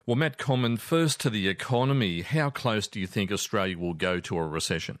Well, Matt Comyn, first to the economy. How close do you think Australia will go to a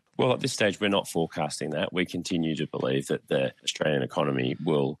recession? Well, at this stage, we're not forecasting that. We continue to believe that the Australian economy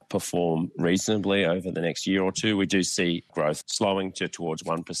will perform reasonably over the next year or two. We do see growth slowing towards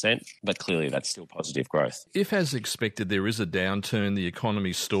 1%, but clearly that's still positive growth. If, as expected, there is a downturn, the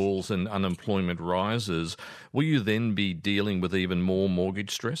economy stalls and unemployment rises, will you then be dealing with even more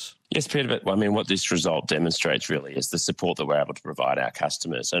mortgage stress? Yes, Peter, but what this result demonstrates really is the support that we're able to provide our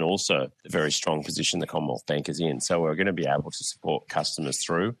customers and also the very strong position the Commonwealth Bank is in. So we're going to be able to support customers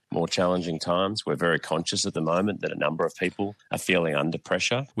through more challenging times. We're very conscious at the moment that a number of people are feeling under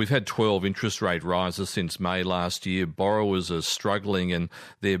pressure. We've had 12 interest rate rises since May last year. Borrowers are struggling and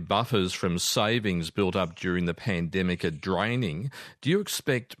their buffers from savings built up during the pandemic are draining. Do you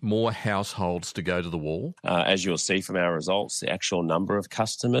expect more households to go to the wall? As you'll see from our results, the actual number of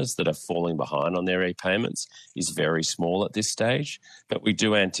customers that are falling behind on their repayments is very small at this stage, but we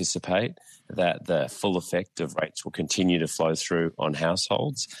do anticipate that the full effect of rates will continue to flow through on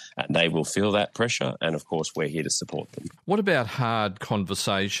households and they will feel that pressure, and of course we're here to support them. What about hard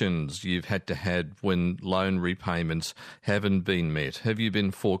conversations you've had to have when loan repayments haven't been met? Have you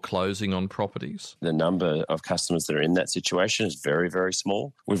been foreclosing on properties? The number of customers that are in that situation is very, very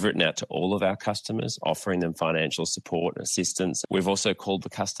small. We've written out to all of our customers, offering them financial support and assistance. We've also called the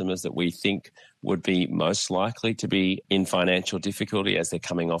customers that we think would be most likely to be in financial difficulty as they're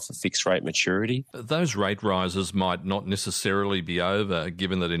coming off a fixed rate maturity. Those rate rises might not necessarily be over,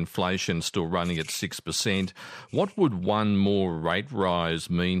 given that inflation's still running at 6%. What would one more rate rise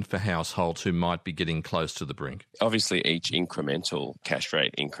mean for households who might be getting close to the brink? Obviously, each incremental cash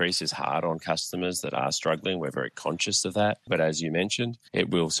rate increase is hard on customers that are struggling. We're very conscious of that. But as you mentioned,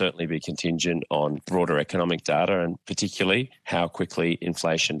 it will certainly be contingent on broader economic data and particularly how quickly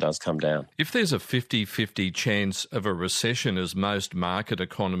inflation does come down. If there's a 50-50 chance of a recession, as most market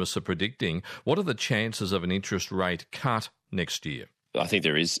economists are predicting, what are the chances of an interest rate cut next year? I think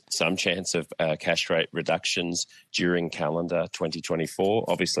there is some chance of cash rate reductions during calendar 2024.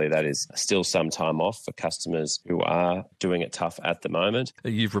 Obviously, that is still some time off for customers who are doing it tough at the moment.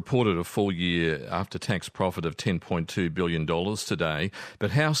 You've reported a full year after-tax profit of $10.2 billion today,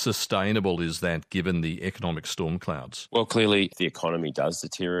 but how sustainable is that given the economic storm clouds? Well, clearly, if the economy does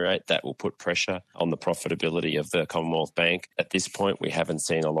deteriorate, that will put pressure on the profitability of the Commonwealth Bank. At this point, we haven't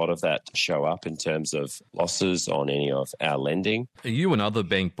seen a lot of that show up in terms of losses on any of our lending. You and other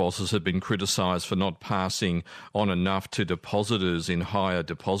bank bosses have been criticised for not passing on enough to depositors in higher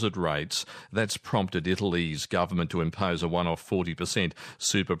deposit rates. That's prompted Italy's government to impose a one-off 40%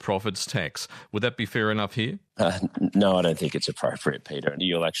 super profits tax. Would that be fair enough here? No, I don't think it's appropriate, Peter.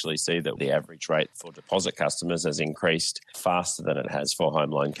 You'll actually see that the average rate for deposit customers has increased faster than it has for home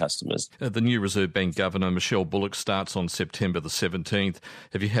loan customers. The new Reserve Bank Governor, Michelle Bullock, starts on September the 17th.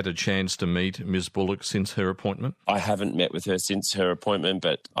 Have you had a chance to meet Ms Bullock since her appointment? I haven't met with her since her appointment,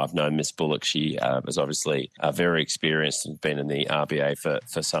 but I've known Ms Bullock. She is obviously very experienced and been in the RBA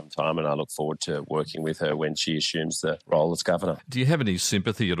for some time, and I look forward to working with her when she assumes the role as Governor. Do you have any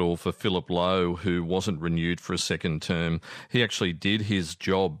sympathy at all for Philip Lowe, who wasn't renewed for a second term? He actually did his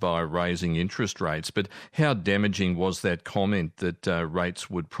job by raising interest rates, but how damaging was that comment that rates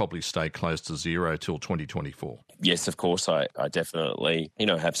would probably stay close to zero till 2024? Yes, of course, I definitely,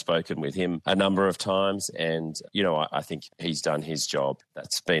 have spoken with him a number of times, and, I think he's done his job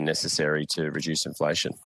that's been necessary to reduce inflation.